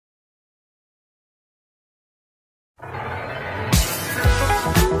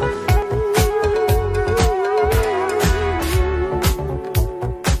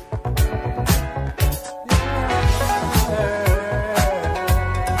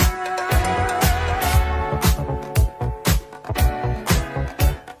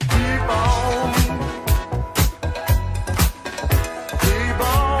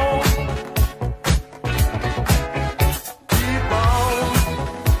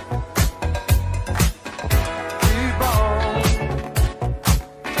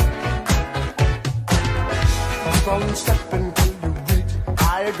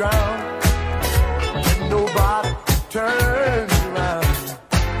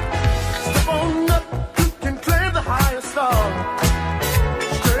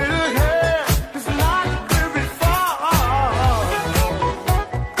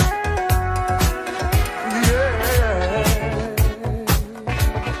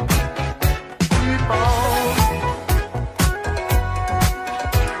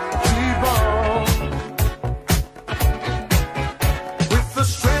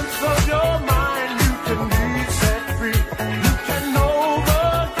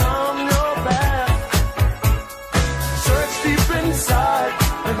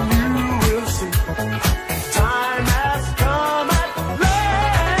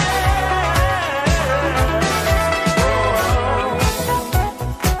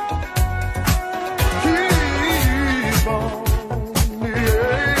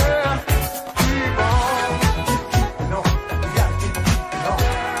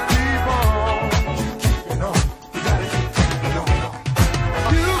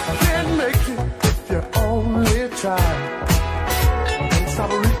try. Don't stop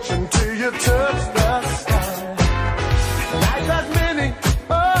reaching till you touch the sky. Life has many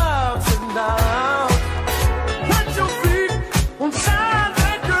ups and downs. Put your feet on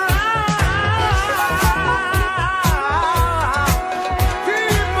solid ground.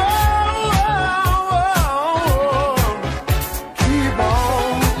 Keep on, keep on, keep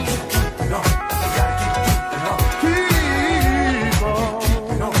on. You gotta keep keeping on. Keep on. Keep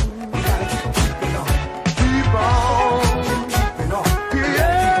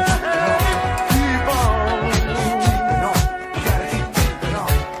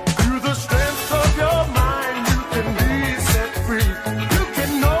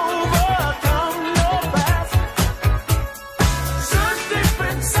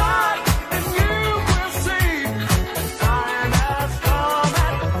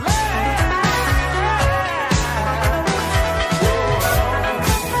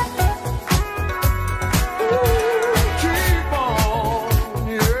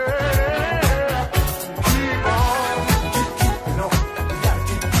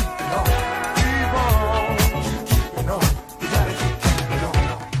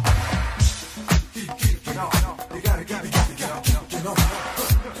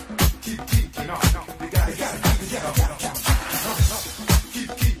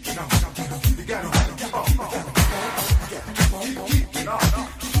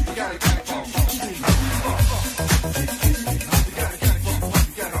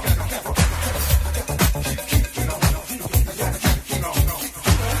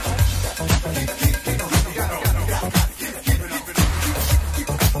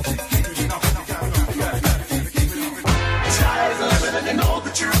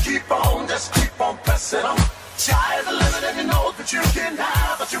Sky's the limit and you know that you can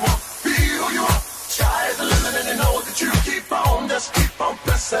have what you want. Be who you are. Sky's the limit and you know that you keep on, just keep on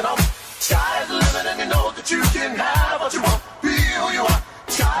pressing on. Sky's the limit and you know that you can have what you want. Be who you are.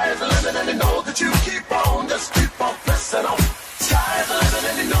 Sky's the limit and you know that you keep on, just keep on pressing on.